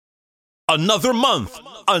Another month,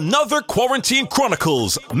 another Quarantine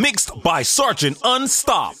Chronicles, mixed by Sergeant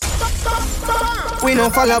Unstop. We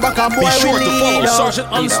don't follow back a boy. Be sure to follow Sergeant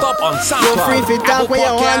Unstop on SoundCloud, you're free fit talk where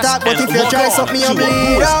you want that, but if you try something you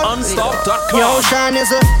bleed out. Unstop.com. Yo, Sean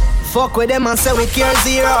is a fuck with them and say we care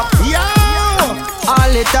zero. Yo,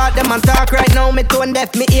 all the talk them and talk right now. Me tone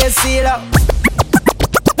deaf, me ear seal up.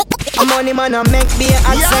 A money man I make be a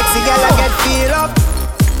sexy girl I get feel up.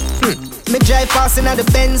 Me drive fast in the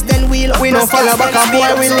Benz, then wheel up. We don't follow back a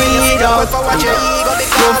boy, we lead up.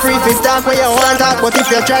 You're free to talk where you want that, but if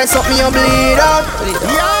you try something you bleed out.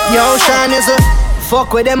 Yo, Sean is a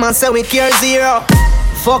fuck with them and say we care zero.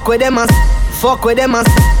 Fuck with them and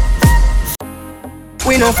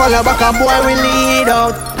we don't follow back a boy, we lead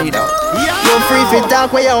out. You're free to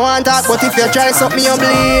talk where you want that, but if you try something you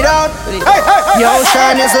bleed out. Yo,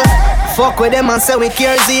 Sean is a fuck with them and say we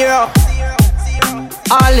care zero.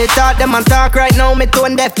 All the talk them and talk right now, me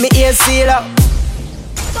tone deaf, me ear seal up.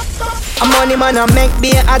 A money man I make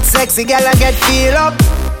be a hot sexy girl I get feel up.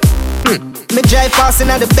 Me drive fast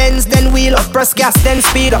in the Benz, then wheel up, press gas, then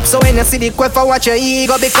speed up. So when you see the quiver, watch your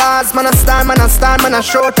ego, because man a star, man a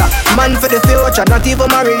shooter. Man for the future, not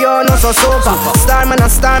even Mario, no so super. Star, man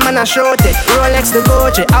a shooter. Rolex the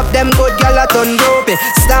Gucci, have them good gal a ton groupie.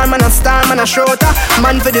 Star, man a shooter.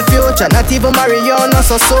 Man for the future, not even Mario, no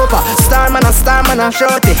so super. Star, man a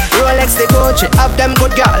shooter. Rolex the Gucci, have them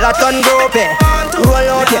good gal a ton groupie.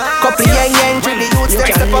 Roll out ya, couple yang to the youth,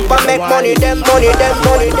 step up and make money, them.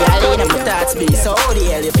 Be so the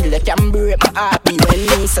hell you feel like I'm break my heart beat when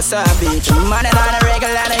me so savage. Man and on a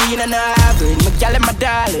regular and you don't know average. My gal and my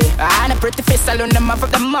darling, and a pretty face alone them off of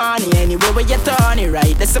the money. Anyway where you turn it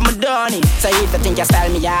right, that's my donny. So if you think you style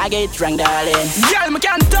me, I get drunk, darling. Girl, me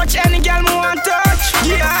can't touch any girl me want touch.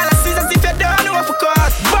 Yeah, all I see is if you don't know of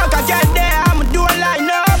course. But I get there, I'ma do a line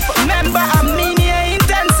up. Remember, I mean you ain't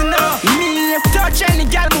intense enough. Me if touch any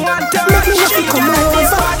girl me want touch. She can make this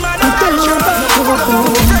bad man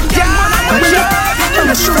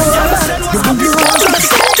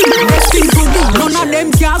none of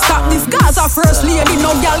them can't stop this. Gaza first lady,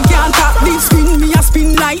 no girl can't tap this. Spin me a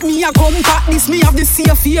spin like me a come back this. Me have the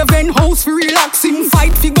safe haven house for relaxing.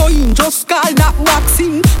 Fight fi go in, just call that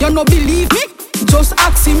boxing. You no believe me? Just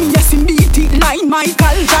ask him, yes him beat it like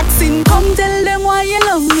Michael Jackson. Come tell them why you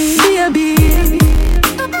love me, baby.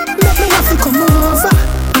 Let me have to come over,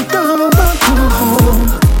 don't back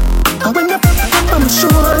home. And when you put on my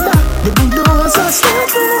shoulder, the bulldozer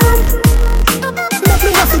start run. Let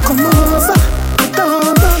me have to come over,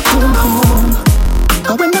 don't back home.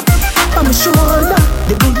 And when you put on my shoulder,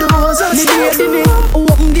 the bulldozer start run.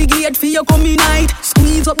 Open the gate for you coming night.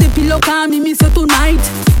 Squeeze up the pillow, call me miss you tonight.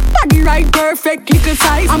 Body right, perfect, little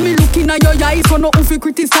size. And me looking at your eyes, so no one fi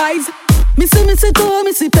criticize. Missy too,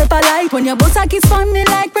 missy pepper light. When your boss a kiss on me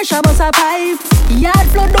like pressure bust a pipe. Yard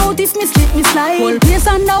flood out if me slip, me slide. Whole place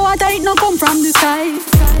underwater, it no come from the sky.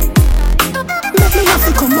 Let me have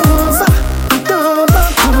to come over, don't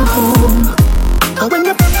back home. And when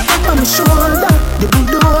you put on my shoulder, the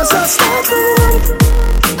bulldozer start run.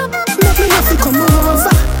 Let me have to come over,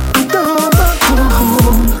 don't back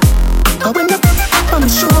home. And when you put on my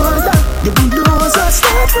shoulder, the bulldozer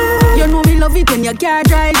start run. You know me love it when your car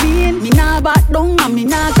driving. Me nah back down and me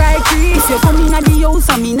nah cry free. If you come in at the house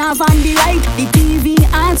and me nah find the light, the TV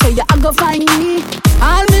on, so you a go find me.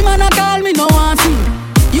 All me man a call me no want see.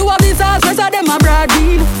 You have this ass, rest of them a broad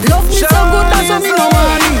deal. Love me so good, that's why me no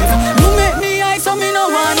want leave. You make me high, so me no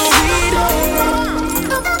want no weed.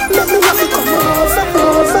 Let me have to come over.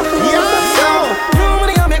 Yo, new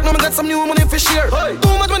money I make, no me got some new money for share.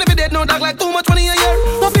 Too much money for dead, no dog like too much money a year.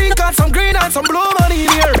 No pink card, some green and some blue money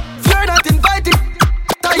in here. If you're not invited,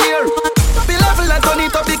 I hear. Be level and turn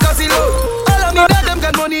it up because he low. All of me that them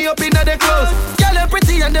got money up in their clothes. Girl them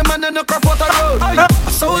pretty and them man in the crop water road.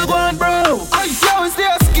 So we want bro, yo is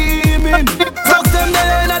there scheming. Fuck them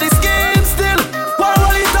there in the scheme still. One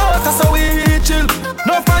roll it out, that's how we chill.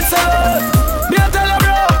 No fancy love, me a tell you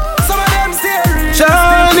bro. Some of them stay rich.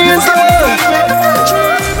 Chinese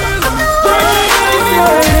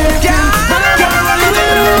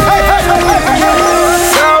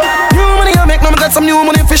some new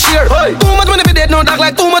money for share. Too much money for dead, no dog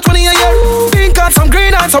like too much money a year. Pink card, some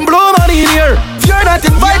green and some blue money in here. If you're not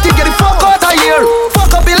invited, get the fuck out of here.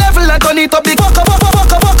 Fuck up the level and turn it up big. Fuck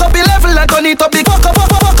up the level and turn it up big. Fuck up.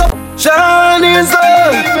 Sean is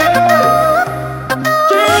love.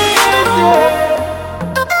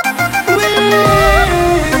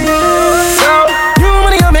 New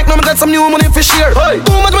money I make, no me got some new money for share.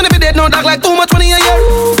 Too much money for dead, no dog like too much money a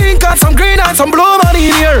year. Pink card, some green and some blue money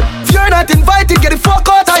in here. If you're not invited, get the fuck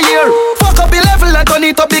out of here. Fuck up the level and turn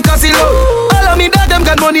it up because he low. All of me that them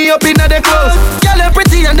got money up in the clothes. Girl them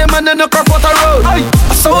pretty and them man no crop out the road.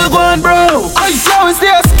 So we going bro. Now it's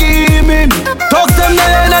there scheming. Talk them the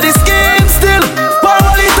end of the scheme still. But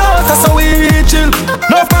all it out, that's how we chill.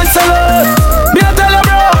 No fans alone. Me a tell you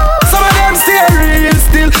bro, some of them stay real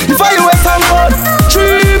still. If I US and God,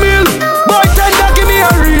 3 mil. Boy 10 that give me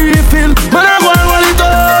a refill. Man I go and roll it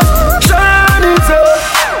up, shine it up.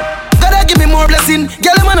 Gotta give me more blessing.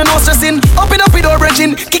 Girl them man no stressing. Up it door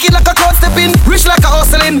bridging. Kick it like a crowd stepping. Rich like a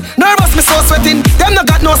hustling. Nervous me so sweating. Them no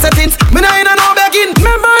got no settings. Me nah in a no begging.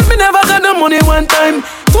 Remember me never got no money one time.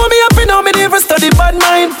 Pull me up and now me never study bad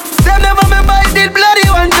mind. Them never remember I did bloody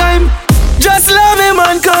one time. Just love me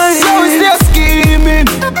mankind. Now it's their scheming.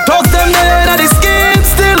 Talk them the end of the scheme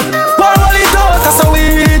still. But all it out, that's how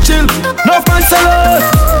we chill. No fans alone.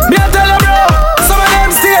 Me a tell you bro, some of them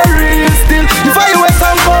stay real still. If I US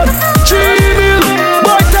and God, 3 mil.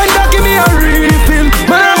 Boy 10 that give me a refill.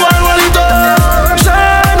 Man I go and roll it up,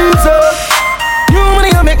 shine it up. New money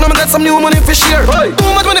I make, now I got some new money for share. Too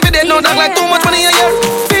much money for dead, no dog like too much money a year.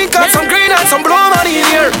 Pink and some green and some blue money in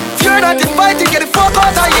here. If you're not invited, get the fuck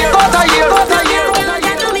out of here. Out of here, out of here.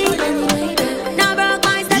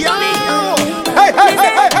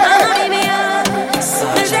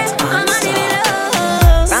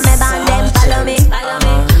 From my band, them follow me.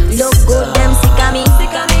 Look good, them sick of me.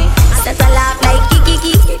 Set a laugh like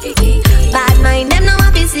kiki. Bad mind, them no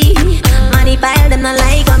want to see. Money pile, them no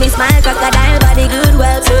like. On me smile, crocodile, body good,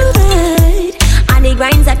 well tonight. And the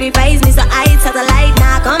grind sacrifice me so I satellite.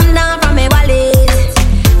 Now come down from my wallet.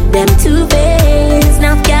 Them two-faced,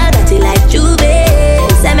 now girl dirty like Juve.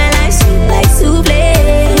 Say me like sweet like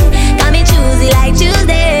souffle. Got me choosy like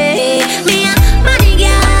Tuesday. Me a money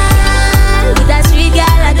girl with a street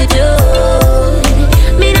girl attitude.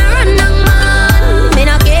 Me no run no man, me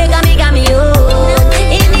no care, got me own.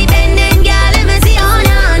 Independent girl, let me see on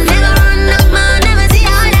ya. Never run no man, never see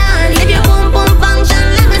on ya. If you boom boom function,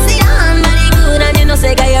 let me see on. Body good and you know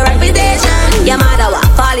say got your reputation. Your mother what?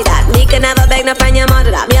 Fall it that. Me can never beg no friend your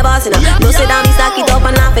mother that. Me a boss enough. No sit down, me stack it up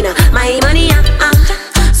and laughing at. My money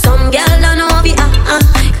some girl don't know if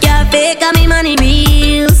girl fake and me money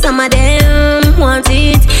real. Some of them want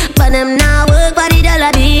it, but them now work for the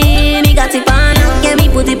dollar bill. Me got it on, get me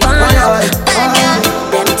put it on. Bad girl,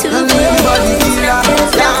 them too good. Yeah,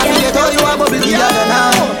 you told you a bubble the other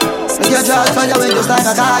now. Make your jaws fire away just like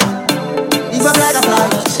a kite. Leave up like a fly.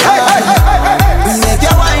 We make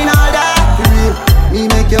you wine all day. Me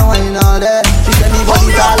make you wine all day. She said me body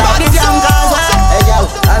tall like the jam cause hey girl,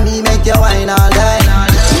 and me make you wine all day.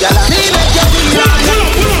 Girl, and me make you feel all day.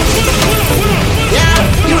 Yeah,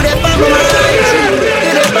 you the bum man.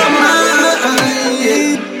 You the bum man.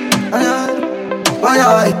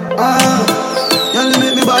 You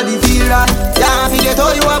make me body feel right. Yeah, I forget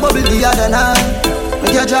how you a bubble the other night.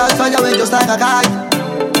 Make your jaws fly away just like a kite.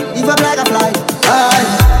 Leave up like a fly.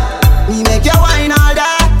 Me make you wine all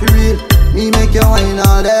day. For real. Me make you wine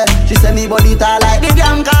all day. She said me body tall like the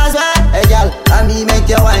damn causeway. Hey girl, and me make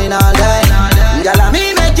you wine all day. Girl, and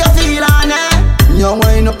me make you feel on it. You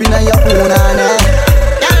wine up in your phone on it.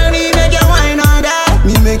 Girl, me make you wine all day.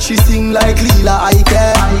 Me make she sing like Lila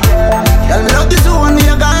Ike. Girl, me love this one me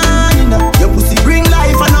a gine. Your pussy bring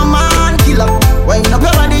life and a man killer. Wine up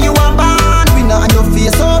your body you a band winner. And your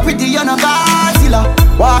face so pretty you no Godzilla.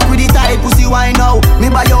 Walk with the tight pussy wine now. Me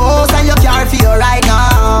buy your house and your car for you right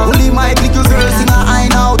now. Only my little girl sing a high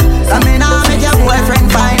note. That me now make your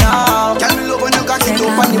boyfriend find out. Can me love when you cock it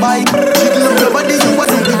up on the bike. Jiggle up your body, you want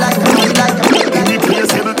to be like.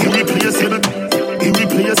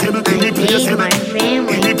 Irreplaceable.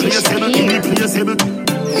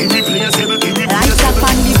 Lights up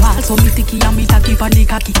on the wall, so me sticky and me tacky for the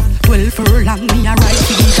cocky. 12 furlong, me a ride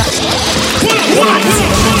for the jack.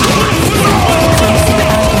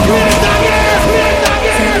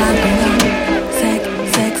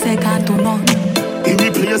 Second to none.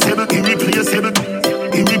 Irreplaceable.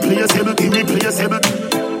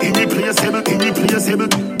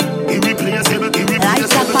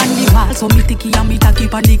 Lights up on the wall, so me sticky and me tacky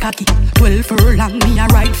for the cocky. 12 furlong, me a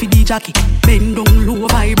ride for the jockey. Bend down low,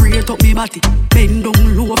 vibrate up me body. Bend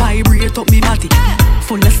down low, vibrate up me body.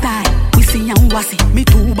 Full of style, we see and wassy. Me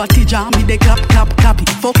two body jam, me de clap.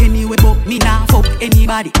 Fuck anyway, but me nah fuck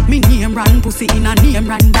anybody. Me name run pussy in a name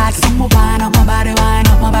run body. Some more wine up my body, wine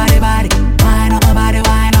up my body. Wine up my body,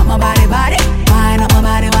 wine up my body. Wine up my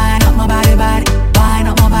body, wine up my body. Wine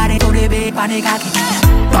up my body to the big panic cocky.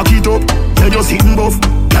 Back it up, tell you sitting buff.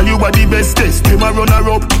 Tell you what the best test, them a runner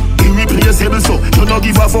up. Irreplaceable, so you no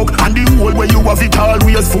give a fuck. And the whole way you have it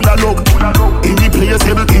always full of luck.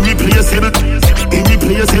 Irreplaceable.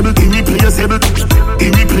 irreplaceable, irreplaceable,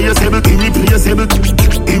 irreplaceable, irreplaceable,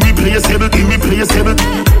 irreplaceable, irreplaceable.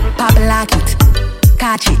 Pop lock it,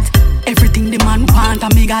 catch it. Everything the man want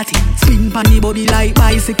and me got it. Spin pon the body like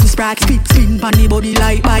bicycle sprack. Spin pon the body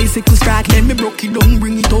like bicycle sprack. Then me broke it down,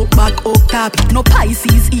 bring it up back up top. No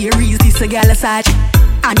Pisces, Aries, this a gal a Sag.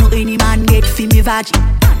 I know any man get fi me vag.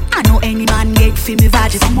 I know any man get fi me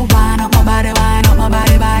vag. So me wind up my body, wind up my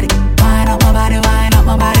body, body. Wind up my body, wind up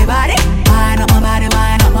my body, body. Wind up my body,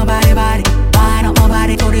 wind up my body, body. Wind up my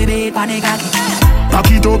body to the bed, panic cocky. Back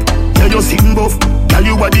it up, yeah you sing buff. Tell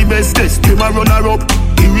you what the bestest, them a run her up.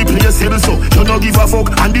 Irreplaceable, so you no give a fuck.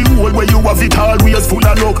 And the whole where you have it always full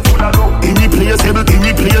of luck. Irreplaceable,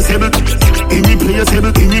 irreplaceable,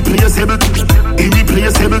 irreplaceable, irreplaceable,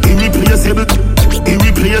 irreplaceable, irreplaceable,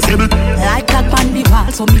 irreplaceable. Like clock on the wall,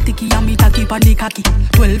 so me ticky and me tacky on the cocky.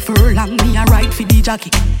 12 furlong, me a ride for the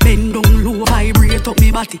jockey. Bend down low, vibrate up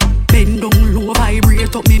me body. Bend down low,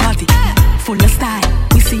 vibrate up me body. Full of style,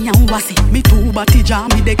 we see and wassy. Me two body jam,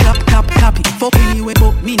 me de clap, clap, clap it. Fuck anyway,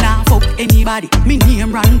 but me nah fuck anybody. Me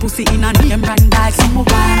name run pussy in a name run bag. So me wind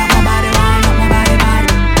up my body, wind up my body, body.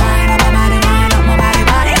 Wind up my body, wind up my body,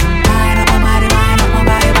 body. Wind up my body, wind up my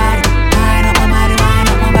body, body. Wind up my body, wind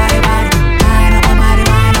up my body, body. Wind up my body,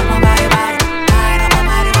 wind up my body, body. Wind up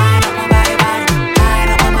my body, wind up my body, body. Wind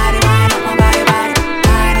up my body, wind up my body, body. Wind up my body, wind up my body, body. Wind up my body, wind up my body, body.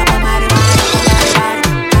 Wind up my body,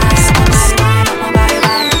 wind up my body,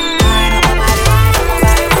 body. Wind up my body, wind up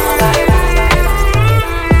my body, body.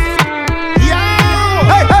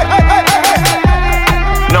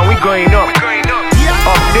 Now we going up.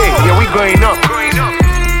 Update, yeah, we going up.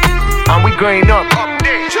 And we going up.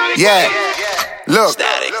 Yeah, look.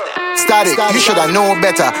 Static, you shoulda known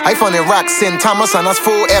better. I found the rocks in Thomas and us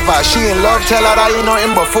forever. She in love, tell her that ain't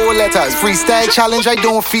nothing but 4 letters. Freestyle challenge, I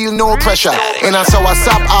don't feel no pressure. And I saw a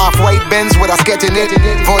sap off white Benz with us getting it.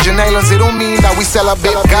 Virgin Islands, it don't mean that we sell a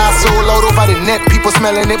bit. Gas so loud over the net, people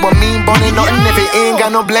smelling it, but me bunning nothing if it ain't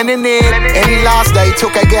got no blending it. Any loss that I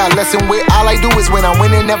took, I get a lesson with. All I do is when I'm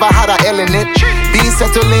winning, never had a L in it. Been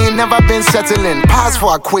settling, never been settling. Pause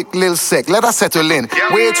for a quick little sec, let us settle in.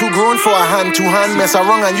 Way too grown for a hand to hand, mess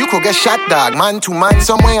around and you could get shot, dog. Man to man,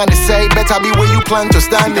 somewhere on the side, better be where you plan to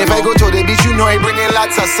stand. If I go to the beach, you know I bring in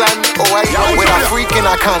lots of sand. Oh, I know with a freak in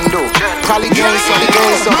a condo. Probably getting some,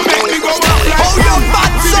 Oh, you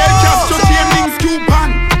bad son! Just your links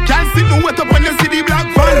coupon. Can't sit no wet up when you see the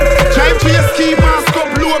black van. Drive to your ski mask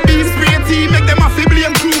up, low B spray tea. Make them a fi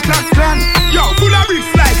blame true class clan. Yo, full of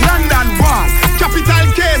bricks like London Wall. Capital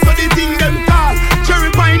K, so the thing them tall. Cherry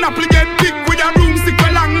pineapple get big with a broomstick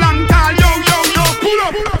for long, long tall. Yo, yo, yo, pull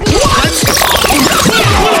up.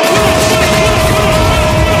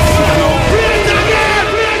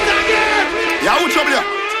 Yeah, who trouble you?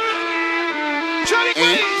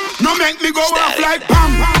 No make me go off like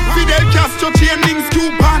Pam. Fidel Castro chain links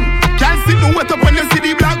coupon. Can't sit no wet up when you see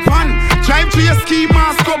the black van. Drive to your ski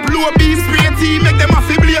mask up, low B spray tea. Make them a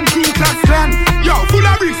fi blame true class clan. Yo, full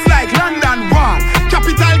of bricks like London Wall.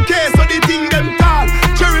 Capital K, so the thing them tall.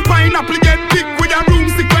 Cherry pineapple get big with a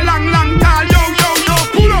broomstick for long, long tall. Yo, yo, yo,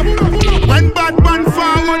 pull up. When bad man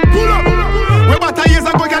forward, pull up. We about a years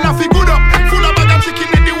ago, y'all have to good up. Full of bag of chicken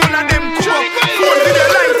and the one of them cook up. Full with the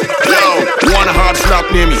light. One hard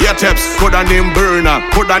slap name Yeteps, coulda name Burner,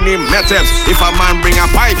 coulda name Meteps. If a man bring a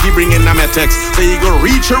pipe, he bring in a Metex. So he go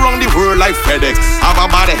reach around the world like FedEx. Have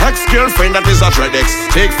a body hex girlfriend that is a Dreadex.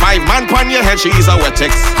 Take 5 man pon your head, she is a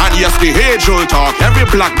Wetex. And yes, the age old talk, every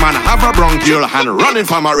black man have a bronchial and running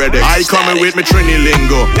from a Redex. I coming with me Trini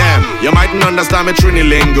lingo. You mightn't understand me Trini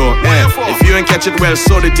lingo. If you ain't catch it well,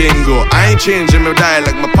 so the tingo. I ain't changing my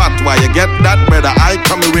dialect, my patois. You get that, brother? I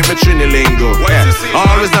coming with me Trini lingo.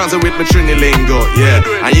 Always dancing with me Trini lingo.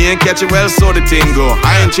 And you ain't catch it well, so the tingo.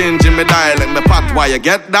 I ain't changing my dialect, my patois. You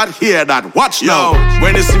get that? Hear that? Watch now.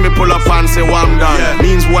 When you see me pull up and say one down,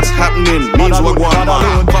 means what's happening, means what going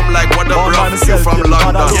on. Come like what the bluff, you from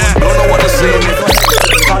London. Don't know what to say.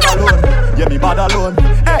 Yeah, me bad alone.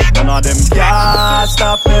 Hey, none of them can't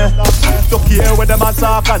stop me. Don't care what them a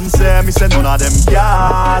talk and say. Me say none of them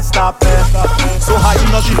can't stop me. So high you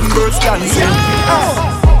not even birds can sing.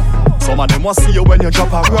 Some of them want see you when you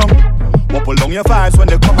drop a rung. Wobble along your vibes when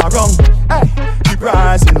they come around. Hey, keep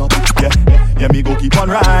rising up. Yeah, me go keep on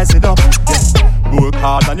rising up. Work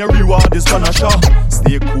hard and your reward is gonna show.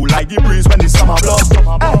 Stay cool like the breeze when the summer blow.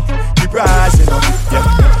 Hey, keep rising up.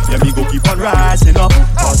 Yeah, me go keep on rising up.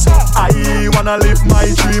 Cause I wanna live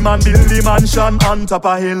my dream and build the mansion on top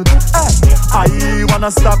of hill. Hey, I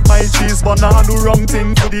wanna stack my cheese but not do wrong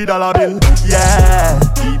thing to the dollar bill. Yeah,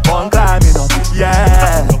 keep on climbing up.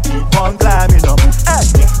 Yeah, keep on climbing up. Hey,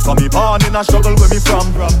 from me born in a struggle where me from.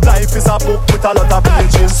 Life is a book with a lot of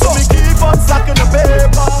pages. So me keep fun sack in the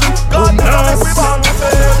paper. God knows we want to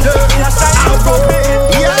fail. I'll go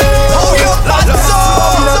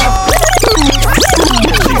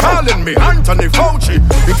She calling me Anthony Fauci.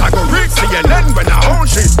 It I go reach CNN when I own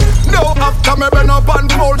shit. No after me been up and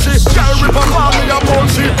bullshit. Girl rip up on me a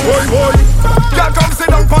bullshit. Boy, boy. Girl come sit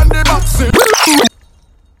down on the box seat.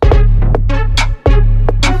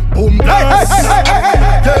 Boom, blast.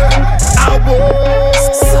 Yeah, I will.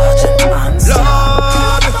 Sergeant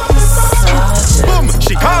Lord. Boom,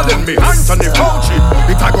 she calling me Anthony Fauci.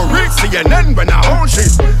 It I go reach CNN when I own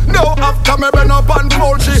shit. No after me been up and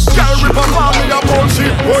bullshit. Girl rip up on me a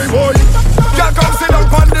bullshit. Boy, boy. Girl come sit down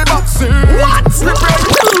on the box seat. What?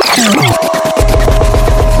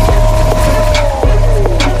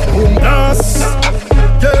 Boom, blast.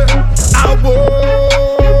 Yeah, I will.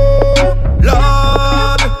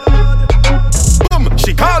 Lord. Boom,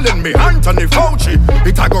 she calling me Anthony Fauci.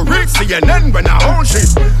 It I go reach CNN when I own shit.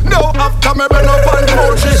 No after me been up and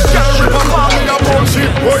bullshit. Girl rip up on me a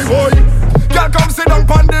bullshit. Boy, boy. Girl come sit down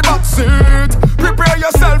on the box seat. Prepare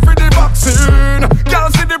yourself for the vaccine. Girl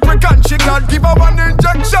see the prick and she glad. Give her one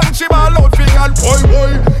injection, she ball out finger. Boy,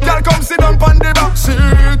 boy. Girl come sit down on the box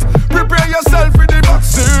seat. Prepare yourself for the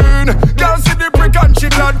vaccine. Girl see the prick and she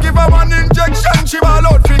glad. Give her one injection, she ball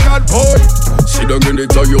out finger. Boy. Sit down in the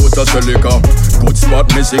Toyota Celica. Good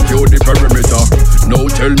spot, me secure the perimeter. Now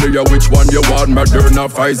tell me which one you want,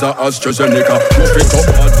 Moderna, Pfizer, AstraZeneca. Move it up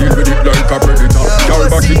and deal with it like a predator. Girl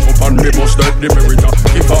back it up and me bust like the Merita.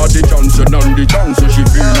 Give her the Johnson and the Johnson. She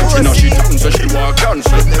feel it, she know she dance, she walk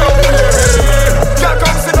Johnson. Girl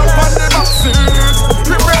come sit down on the box seat.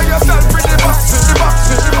 Prepare yourself for the vaccine,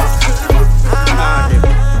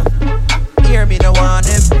 Hear me, no want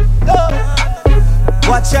him.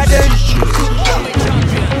 Watch your then.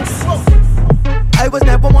 I was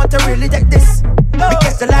never want to really take this.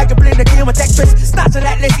 Because I like to play the game of Tetris. Start to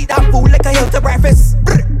let let's eat that food like a healthy breakfast.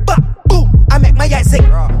 Boom, I make my eyes sick.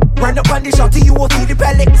 Run up on the shot to you will see the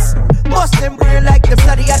pellets. Bust them brain like them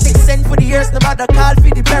study addicts. Send for the years, no matter call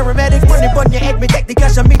for the paramedics. Money on your head, me take the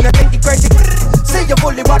cash and me not take the credit. Say you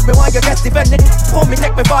fully bought me while you just defending. For me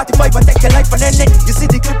take my 45 and take your life and end it. You see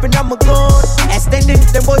the clip and I'm a gun. Extending,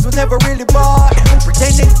 them boys was never really bought.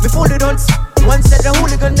 Pretending, me fully dunce. One said the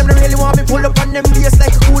hooligan, them really want me pull up on them bass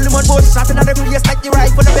like a cool man. Boys shot another face like the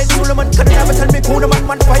right for the bed cool man. Could never tell me cool man,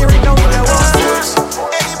 man firing down the walls.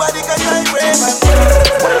 Anybody can die brave and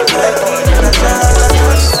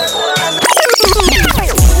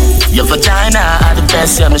your vagina are the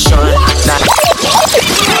best, yeah, I'm sure.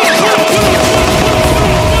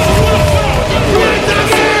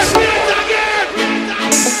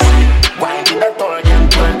 Why did I throw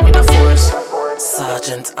and work with the force?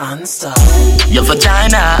 Sergeant Anstar. Your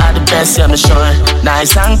vagina are the best, yeah, I'm sure.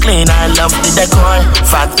 Nice and clean, I love the decor.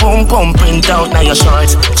 Fat boom boom, print out now your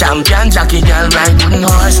shorts. Champion jockey girl riding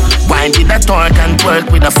horse. Wine did that torque and work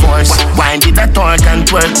with the force. Wine did that torque and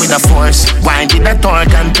work with the force. Wine did that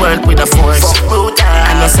torque and work with the force.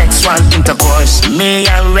 And no sexual intercourse. Me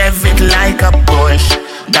I rev it like a Porsche.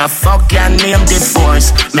 The fuck your name the force.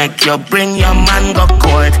 Make you bring your man go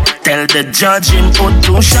court. Tell the judge him put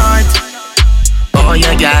too short. Oh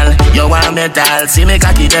yeah, gal, you want metal, see me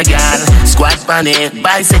cocky the gal. Squat pan it,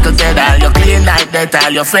 bicycle pedal. You clean like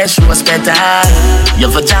dental, you fresh rose petal.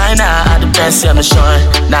 Your vagina are the best, yeah, me sure.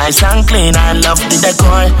 Nice and clean, I love the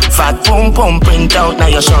decor. Fat boom boom, print out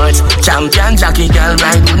now your shorts. Champion jockey girl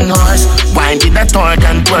riding horse. Wine did that torque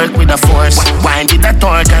and work with the force. Wine did that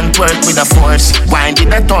torque and work with the force. Wine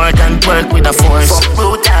did that torque and work with the force.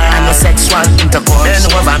 And no sexual intercourse. Then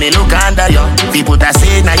over me look under you. People that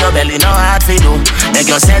say now your belly no hard for you. Make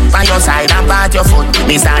you set by your side and pat your foot.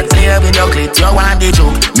 Me start play with your clit, you want the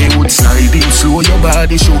joke. Me would slide in slow, your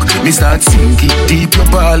body shook. Me start sinking deep, your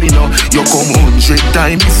ball, you know. You come 100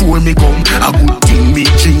 times before me come. A good thing, me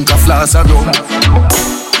drink a flask of rum.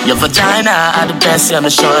 Your vagina are the best, yeah, me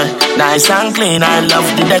sure. Nice and clean, I love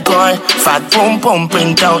the decor. Fat boom boom,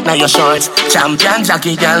 print out now your shorts. Champion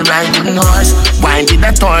jockey girl riding horse. Wine did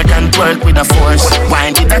that torque and work with the force.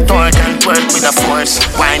 Wine did that torque and work with the force.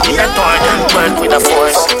 Wine did that torque and work with the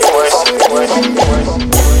force.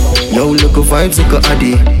 Yo, look a vibes, look a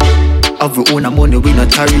addy. Have we own a money, we not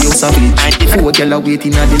carry you savage. 4 girl are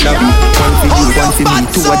waiting at the lobby. One for you, one for me,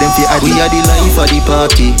 2 of them for addy. We are the life of the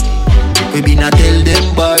party. We be not tell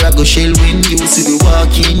them bar I go shell when you see we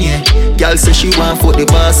walk in, yeah. Girl say she want for the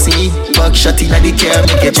bossy. Back shot in the car,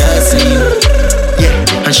 make it just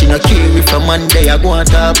yeah. And she not care if a man day I go and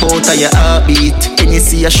talk about her your heartbeat. And you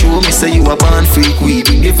see a show me say you a born freak. We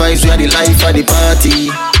bring the vibes, we are the life of the party.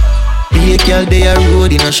 Be a girl, they a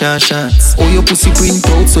road in a short shots. Oh, your pussy print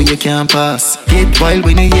out so you can't pass. Get wild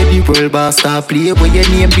when you hear the world bar start play. But your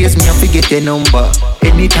name base me, I forget your number.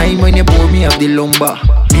 Anytime when you bore me, have the lumber.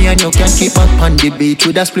 Me and you can keep up on the beach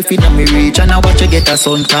with a spliff in me reach. And I watch you get a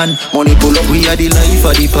suntan. Money pull up, we are the life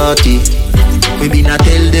of the party. We be not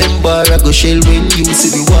tell them bar I go shell when you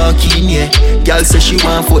see me walk in, yeah. Girl say she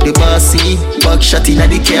want for the bossy. Back shot in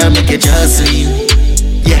the car, make a Jocelyn.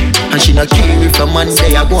 Yeah, and she not carry from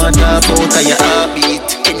Monday. I go and talk out of your heartbeat.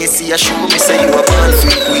 Can you see her show me say you a born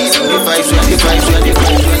free queen? The vibes, the vibes, the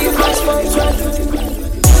vibes.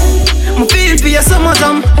 Me feel for your summer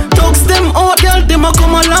jam. Talks them out, girl, them a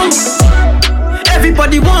come along.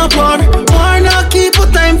 Everybody want war. War now keep a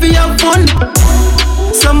time for your fun.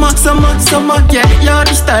 Summer, summer, summer, yeah. You're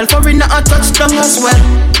the style for in a touchdown as well.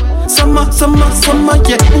 Summer, summer, summer,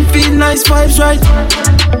 yeah. We feel nice vibes, right?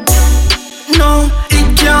 No,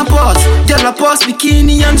 it can't pass. Girl, I pass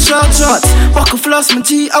bikini and short shorts. Back a floss, my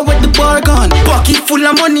G, I wet the bar gone. Pocket full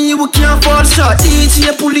of money, we can't fall short.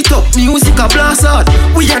 DJ pull it up, music a blast hard.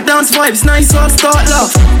 We are dance vibes, nice all start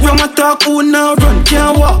laugh. When I talk, who now run,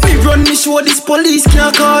 can't walk. Me run, me show this police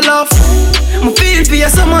can't call off. Me feel for your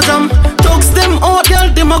summer jam. Talks them out, girl,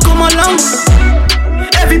 them a come along.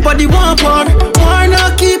 Everybody want war. War now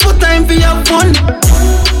keep a time for your fun.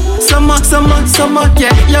 Summer, summer, summer,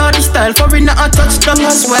 yeah. You're the style for in a touchdown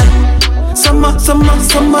as well. Summer, summer,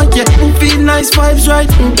 summer, yeah. We feel nice vibes, right,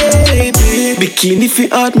 baby. Bikini for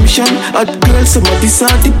admission. Hot girl, some of this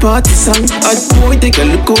are the party song. Hot boy, take a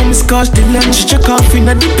look home, scotch the lunch. Check off in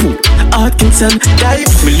the pool. Atkinson, dive.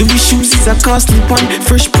 My Louis shoes is a costly one.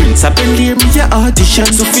 Fresh Prince, I believe me a audition.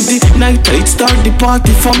 So for the night, I start the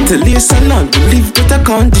party from the lace salon. We live better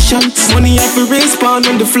conditions. Money I for race pound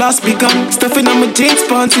when the floss begun. Stuffing on my jeans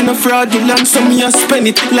pants in a fraudulent. So me I spend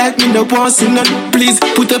it like me no want see none. Please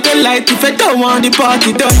put up a light if I don't want the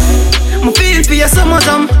party done. Me feel for your summer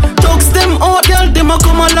jam. Talks them out, girl, them a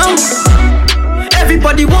come along.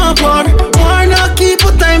 Everybody want war. War now keep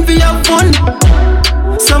a time for your fun.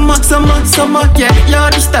 Summer, summer, summer, yeah.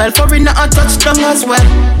 You're the style for in a touchdown as well.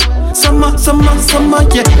 Summer, summer, summer,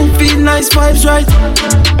 yeah. We feel nice vibes, right?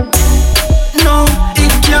 No,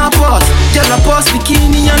 it can't pass. Girl, I pass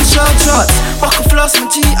bikini and short shorts. Back a floss, my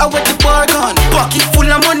G, I wet the bar gone. Pocket full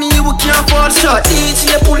of money, we can't fall short.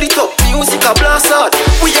 DJ pull it up, music a blast hard.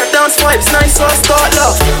 We are dance vibes, nice all start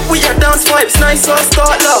love. We are dance vibes, nice all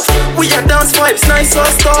start love. We are dance vibes, nice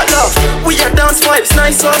all start love. We are dance vibes,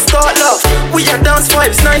 nice all start love. We are dance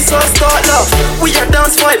vibes, nice all start love. We are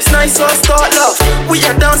dance vibes, nice all start love. We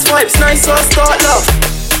are dance vibes, nice all start love.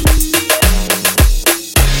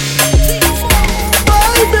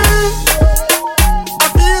 Baby, I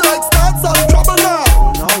feel like start some trouble now.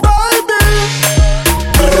 Baby,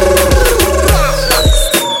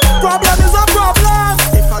 problem is a problem.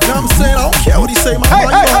 If I know I'm saying, I don't care what he say, my man, you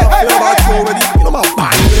know how I feel about you already. You know my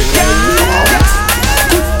body.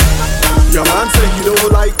 Your man say he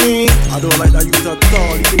don't like me. I don't like that you at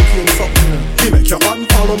all. You think you're something. He make your man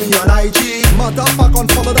follow me on IG. Motherfucker,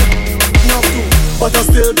 unfollow that. Not too. But I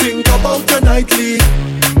still think about your nightly.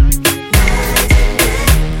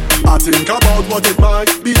 I think about what it might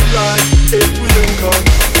be like if we link up.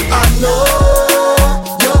 I know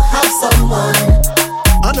you have someone.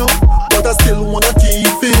 I know, but I still wanna keep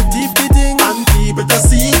it and keep it a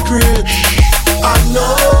secret. I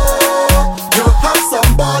know you have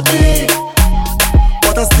somebody,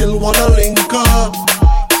 but I still wanna link up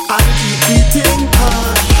and keep it in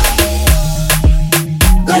touch.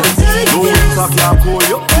 No, I can't call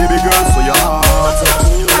you, baby girl, so your heart.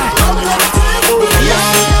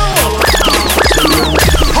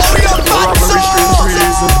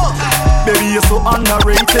 Baby, you're so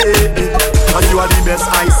underrated, and you are the best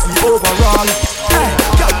I see overall.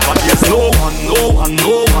 But there's no one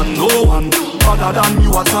other than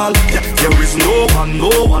you at all. There is no one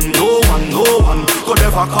could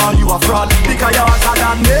ever call you a fraud. Because you're better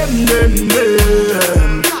than them.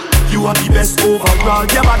 You are the best overall.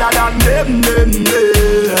 You're better than them.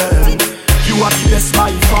 You are the best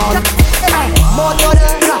by far.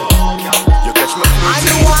 You catch me through.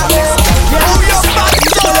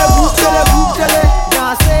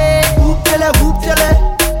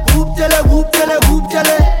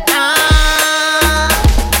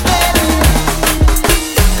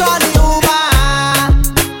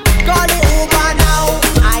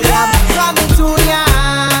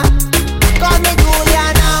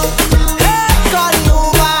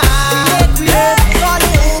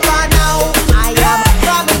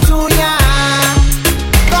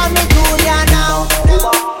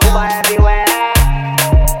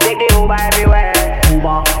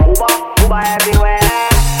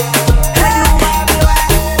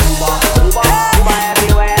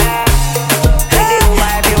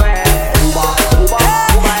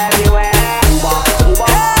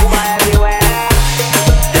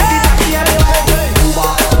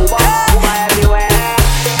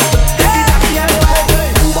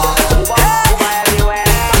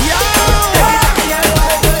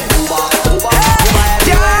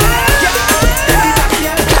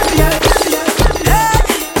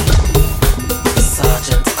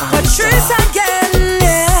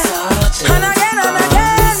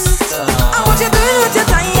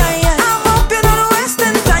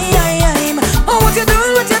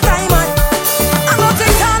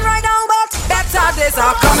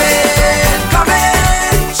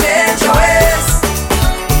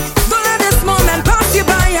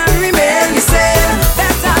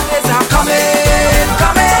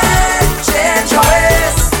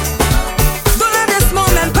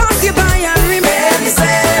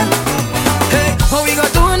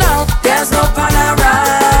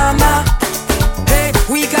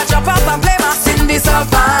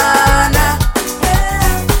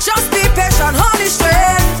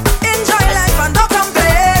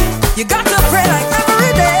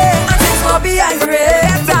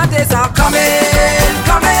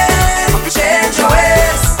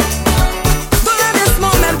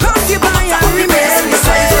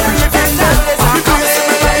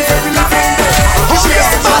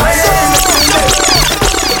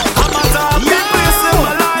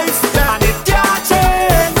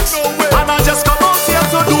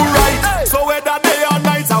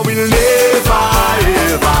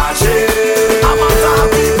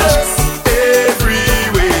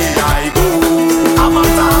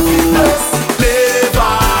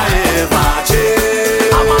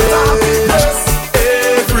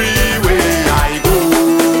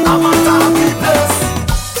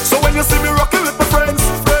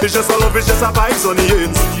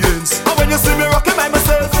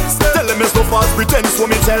 just pretend, so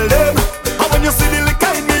me tell them. And when you see the liquor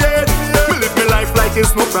in me head, me live me life like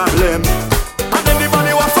it's no problem. And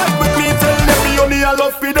anybody who fight with me, tell them me only a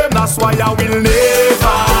love for them. That's why I will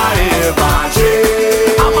never ever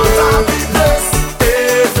change. I'm a happiness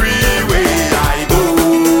everywhere I go.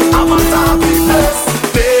 I'm a happiness,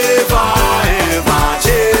 never ever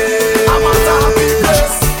change. I'm a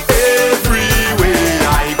happiness everywhere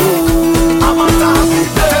I go. I'm a happiness.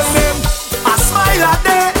 Tell them I smile a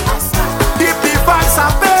day, keep the vibes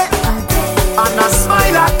away, and I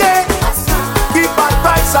smile a day, keep bad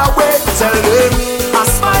vibes away. Tell them I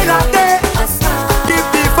smile a day, keep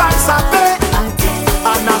the vibes away,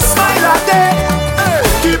 and I smile a day,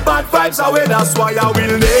 keep bad vibes away. That's why I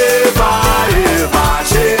will never ever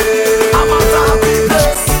change. I'm a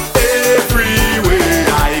happiness everywhere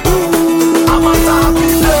I go. I'm a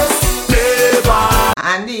happiness, never.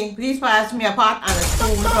 Andy, please pass me a pot and a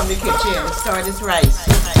spoon from the kitchen. Stir this rice.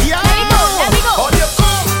 Yeah, let me go. Hold your phone.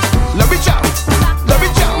 Let me jump. Let me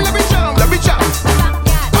jump. Let me jump. Let me jump.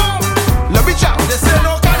 Let me jump. This ain't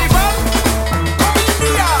no carnival.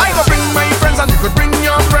 I go bring my friends and you could bring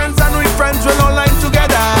your friends, and we friends will all line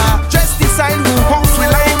together. Just decide who hosts will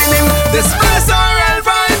line in this place or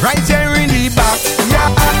vibe right here in the back. Yeah.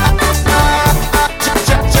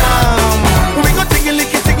 We go tingly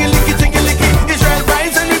licky, tingly licky, tingly licky. Israel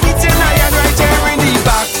vibes and we beating iron right here in the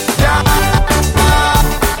back. Yeah.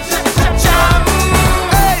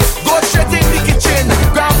 Hey, go straight in the kitchen,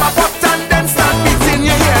 grab a pot and then start beating.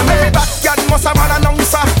 You hear me? Backyard must have an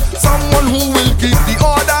announcer, someone who will keep the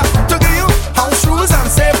order to give you house rules and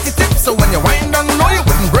safety tips. So when you wind down low, you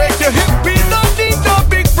wouldn't break your hip. We don't need no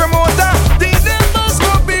big promoter. The neighbors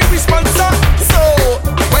go be responsible. So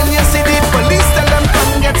when you see the police, tell them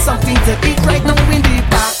come get something to eat right now in the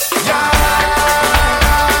back. Yeah.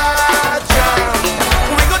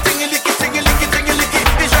 We go tingly licky, tingly licky, tingly licky.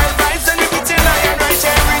 Israel vibes and we beating iron right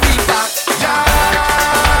here in the back. Yeah.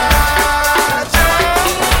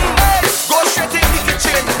 Hey, go straight in the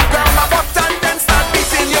kitchen, grab a pot and then start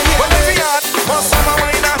beating your head. When every heart must have a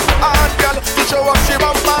whiner, a hot girl to show off she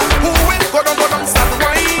bumper. Who will go down, start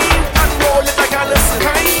wine and roll it like a listen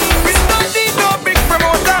time. We don't need no big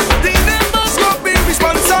promoter. The neighbors go be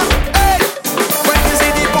responsible. Hey, when you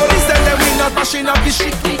see the police, tell them we not mashing up the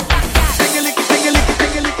shit. Tingly licky, tingly licky,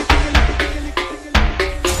 tingly licky.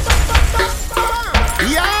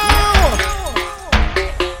 Yo!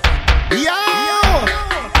 Yo!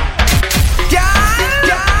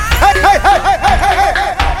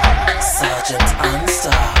 Sergeant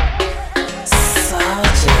Unstop.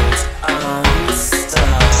 Sergeant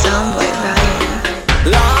Unstop. Soundboy Ryan.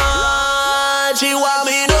 Lord, she want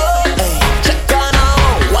me know. Hey, check her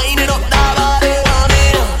now, winding up that body, want me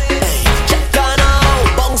know. Hey, check her now,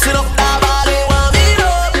 bouncing up that body, want me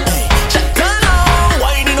know. Hey, check her now,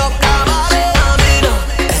 winding up that body, want me know.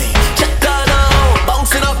 Hey, check her now,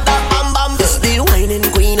 bouncing up that bam bam. This the whining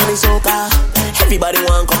queen of the soca. Everybody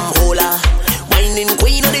want come hold her. Whining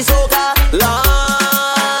queen of the soca.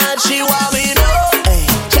 Lord, she want me know. Hey,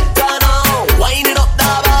 check her now, winding up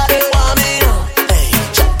that body, want me know. Hey,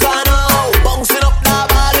 check her now, bouncing up that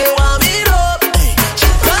body, want me know. Hey,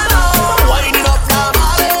 check her now, winding up that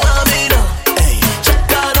body, want me know. Hey, check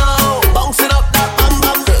her now, bouncing up that bam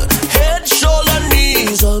bam. Head, shoulder,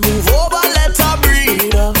 knees, move over, let her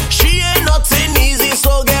breathe. She ain't nothing easy,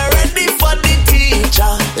 so get ready for the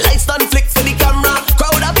teacher. Lights done flick for the camera,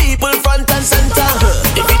 crowd of people front and center.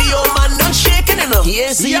 The video man not shaking enough. He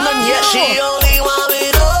ain't seen none yet, she only want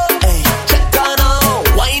me know. Hey, check her now,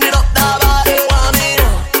 winding up that body, want me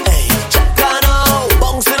know. Hey, check her now,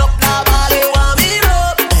 bouncing up that body, want me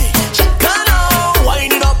know. Hey, check her now,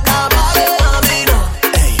 winding up that body, want me know.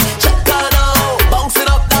 Hey, check her now, bouncing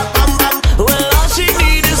up that bam bam. Well, all she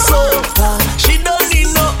need is soca. She don't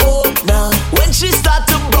need no opener. When she start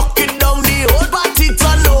to broke it down, the whole body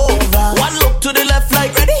turn over. One look to the left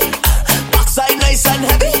like ready, backside nice and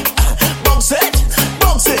heavy. Bounce it,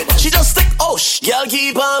 bounce it. She just stick. Oh, girl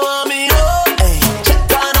keep on want me know. Hey,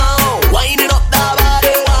 check her now, winding up that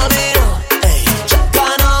body, want me know. Hey, check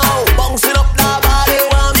her now, bouncing up that body,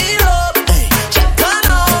 want me know. Hey, check her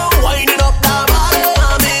now, winding up that body,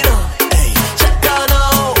 want me know. Hey, check her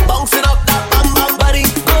now, bouncing up that bam bam. Body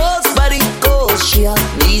goes, she a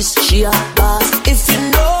beast, she a boss. If you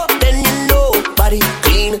know, then you know. Body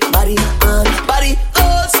clean, body on, body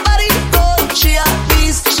goes, she a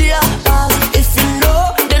beast, she a boss. If you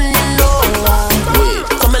know, then you know. Wait,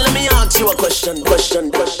 come and let me ask you a question.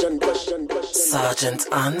 Sergeant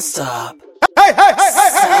Unstop. Hey, hey, hey,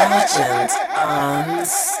 hey, hey, hey, hey. Sergeant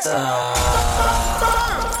Unstop.